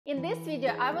In this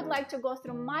video, I would like to go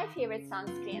through my favorite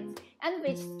sunscreens and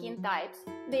which skin types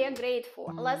they are great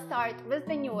for. Let's start with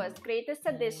the newest, greatest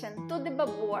addition to the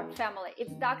Babor family.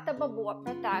 It's Dr. Babor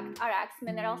Protect RX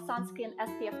Mineral Sunscreen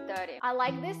SPF 30. I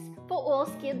like this for all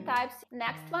skin types.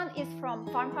 Next one is from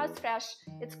FarmHouse Fresh.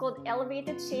 It's called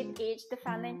Elevated Shade Age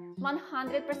Defending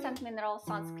 100% Mineral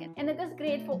Sunscreen, and it is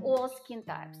great for all skin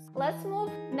types. Let's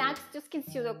move next to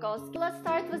SkinCeuticals. Let's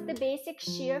start with the basic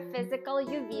sheer physical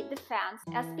UV defense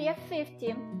SPF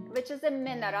 50, which is a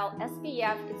mineral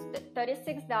SPF. It's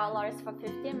 $36 for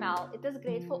 50 ml. It is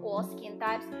great for all skin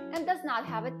types and does not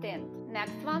have a tint.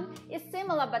 Next one is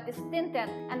similar but is tinted,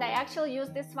 and I actually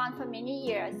used this one for many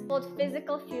years, called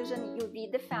Physical Fusion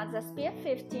UV Defense SPF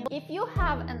 50. If you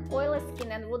have an oily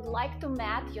skin and would like to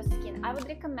matte your skin, I would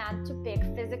recommend to pick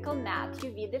Physical Matte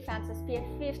UV Defense SPF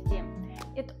 50.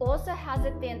 It also has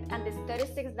a tint and is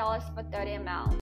 $36 for 30 ml.